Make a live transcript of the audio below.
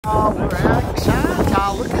We're at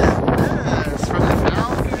CHOCTAW. Look at this from the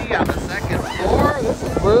balcony on the second floor. This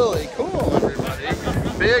is really cool,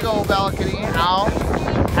 everybody. Big old balcony out,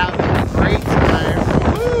 having a great time.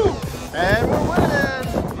 Woo! And we're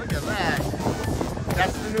winning. Look at that.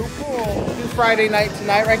 That's the new pool. It's Friday night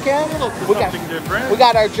tonight, right, Ken? Something different. We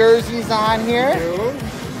got our jerseys on here.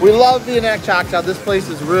 We love being at CHOCTAW. This place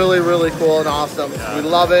is really, really cool and awesome. Yeah. We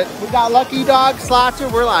love it. We got Lucky Dog,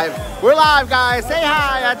 Slotzer. We're live. We're live, guys. Say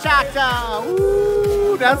hi at CHOCTAW.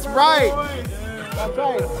 Ooh, that's right. That's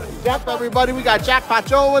right. Yep, everybody. We got Jackpot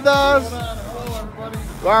Joe with us.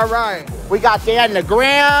 All right. We got Dan the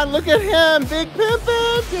Grand. Look at him. Big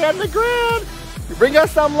pimpin'. Dan the Grand. Bring us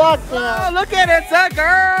some luck, man. Oh, look at it. It's a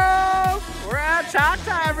girl. We're at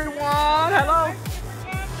CHOCTAW, everyone. Hello.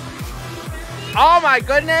 Oh my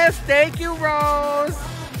goodness, thank you, Rose.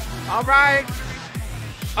 All right.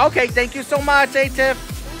 Okay, thank you so much, Tiff.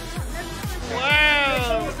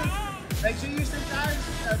 Wow. Make sure you say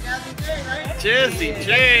Jazzy J, right? Jazzy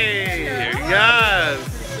J. Yes.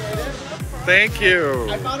 Thank you.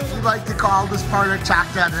 We like to call this part of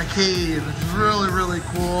CHOCTAW the cave. It's really, really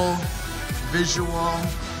cool visual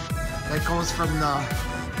that goes from the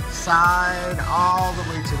side all the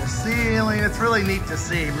way to the ceiling. It's really neat to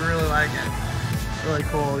see. We really like it. Really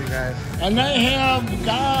cool, you guys. And they have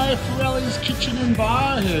Guy Fieri's Kitchen and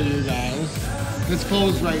Bar here, you guys. It's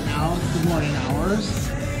closed right now. It's the morning hours.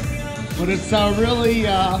 But it's really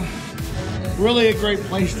a great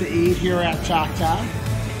place to eat here at CHOCTAW.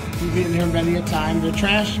 We've eaten here many a time. The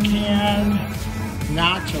trash can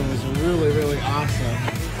nachos are really, really awesome.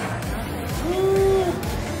 Woo!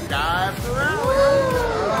 Guy Fieri.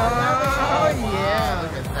 Oh, yeah.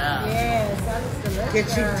 Look at that. Yes, that is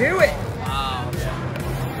delicious. Can she do it?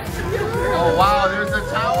 Oh wow, there's a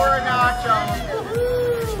tower of nachos.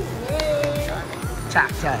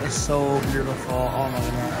 CHOCTAW is so beautiful. Oh my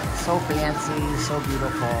god. So fancy, so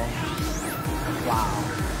beautiful. Wow.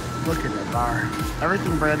 Look at the bar.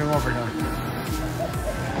 Everything brand new over here.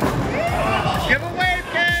 Give away,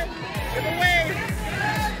 Ken! Give away!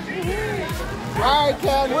 Alright,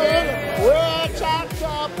 Ken, we're at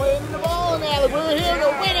CHOCTAW playing the bowling alley. We're here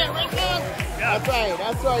to win it, right, Ken? That's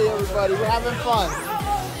right, everybody. We're having fun.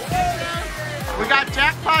 We got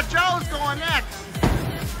Jackpot Joe's going next.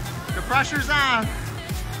 The pressure's on.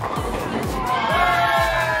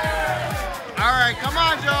 All right, come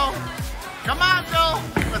on, Joe. Come on, Joe.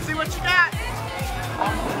 Let's see what you got.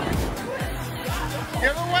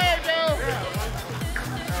 Give away, Joe.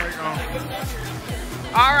 There we go.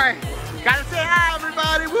 All right, gotta say hi,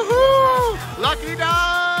 everybody. Woohoo! Lucky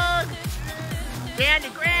Dog. Dan the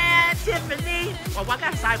Grand, Tiffany. Oh, I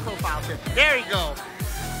got a side profile too. There you go.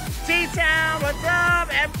 T-Town, what's up?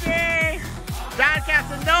 MP, John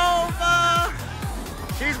Casanova.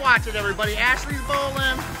 He's watching, everybody. Ashley's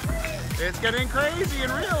bowling. It's getting crazy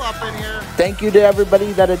and real up in here. Thank you to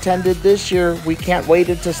everybody that attended this year. We can't wait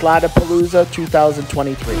until Slotapalooza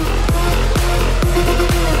 2023.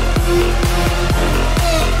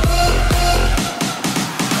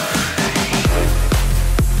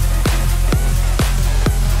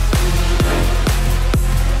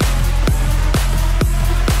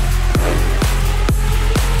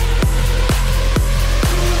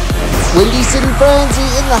 Windy City Frenzy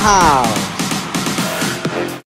in the house.